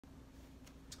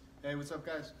Hey, what's up,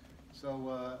 guys?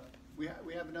 So we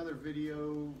have another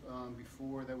video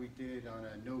before that we did on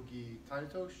a no-gi Tai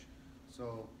Otoshi.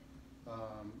 So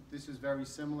this is very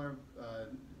similar,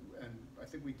 and I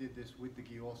think we did this with the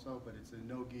gi also, but it's a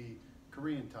no-gi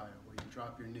Korean Tai where you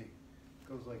drop your knee. It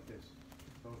goes like this.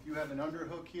 So if you have an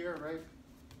underhook here, right?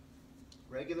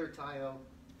 Regular Tai O,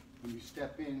 when you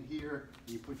step in here,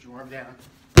 and you put your arm down,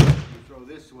 you throw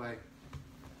this way.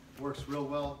 Works real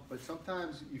well, but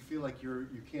sometimes you feel like you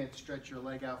can't stretch your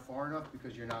leg out far enough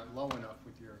because you're not low enough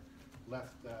with your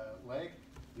left leg.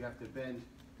 You have to bend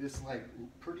this leg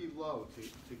pretty low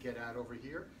to get out over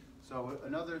here. So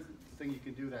another thing you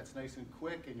can do that's nice and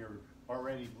quick and you're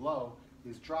already low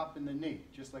is dropping the knee,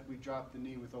 just like we dropped the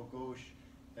knee with Ogosh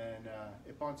and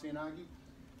Ippon Seonagi.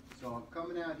 So I'm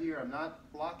coming out here, I'm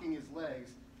not blocking his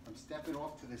legs, I'm stepping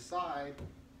off to the side,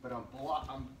 but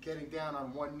I'm getting down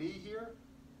on one knee here.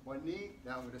 One knee,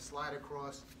 now I'm going to slide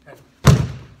across and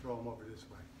throw them over this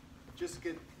way. Just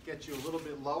get you a little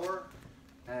bit lower,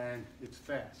 and it's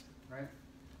fast, right?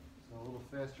 So a little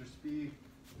faster speed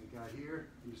we got here.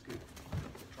 I'm just going to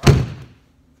try to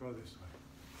throw this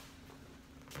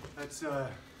way. That's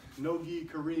no-gi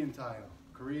Korean Tai O.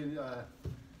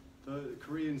 The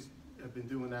Koreans have been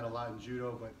doing that a lot in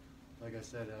judo, but like I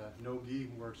said,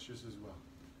 no-gi works just as well.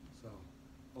 So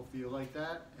hopefully you like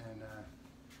that, and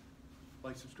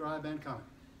like, subscribe, and comment.